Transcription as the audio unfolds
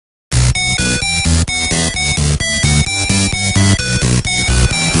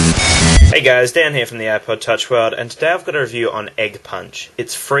Hey guys, Dan here from the iPodTouchWorld, and today I've got a review on Egg Punch.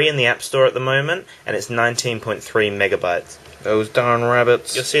 It's free in the App Store at the moment, and it's 19.3 megabytes. Those darn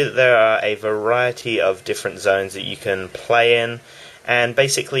rabbits. You'll see that there are a variety of different zones that you can play in, and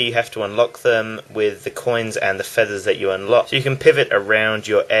basically you have to unlock them with the coins and the feathers that you unlock. So you can pivot around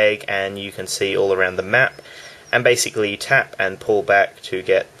your egg and you can see all around the map, and basically you tap and pull back to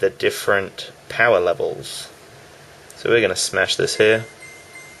get the different power levels. So we're going to smash this here.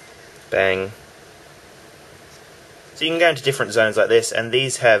 Bang. So you can go into different zones like this, and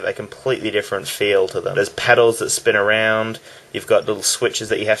these have a completely different feel to them. There's paddles that spin around, you've got little switches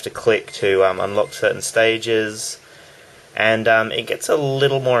that you have to click to unlock certain stages, and it gets a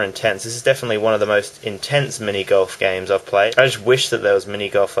little more intense. This is definitely one of the most intense mini-golf games I've played. I just wish that there was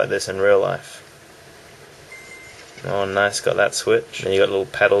mini-golf like this in real life. Oh nice, got that switch. And you got little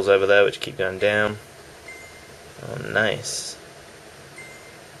paddles over there which keep going down. Oh nice.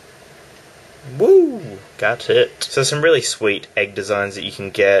 Woo! Got it. So some really sweet egg designs that you can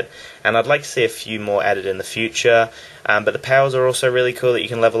get, and I'd like to see a few more added in the future, but the powers are also really cool that you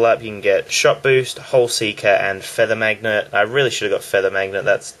can level up. You can get Shot Boost, Hole Seeker, and Feather Magnet. I really should have got Feather Magnet.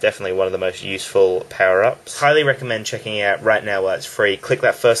 That's definitely one of the most useful power-ups. Highly recommend checking it out right now while it's free. Click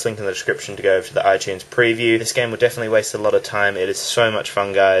that first link in the description to go over to the iTunes preview. This game will definitely waste a lot of time. It is so much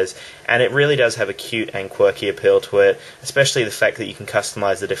fun, guys, and it really does have a cute and quirky appeal to it, especially the fact that you can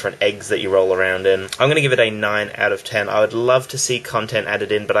customize the different eggs that you roll around in. I'm going to give it a 9 out of 10. I would love to see content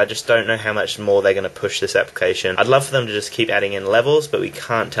added in, but I just don't know how much more they're going to push this application. I'd love for them to just keep adding in levels, but we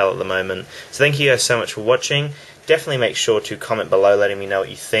can't tell at the moment. So thank you guys so much for watching. Definitely make sure to comment below letting me know what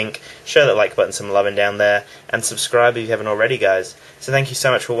you think. Show that like button some loving down there, and subscribe if you haven't already, guys. So thank you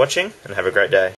so much for watching, and have a great day.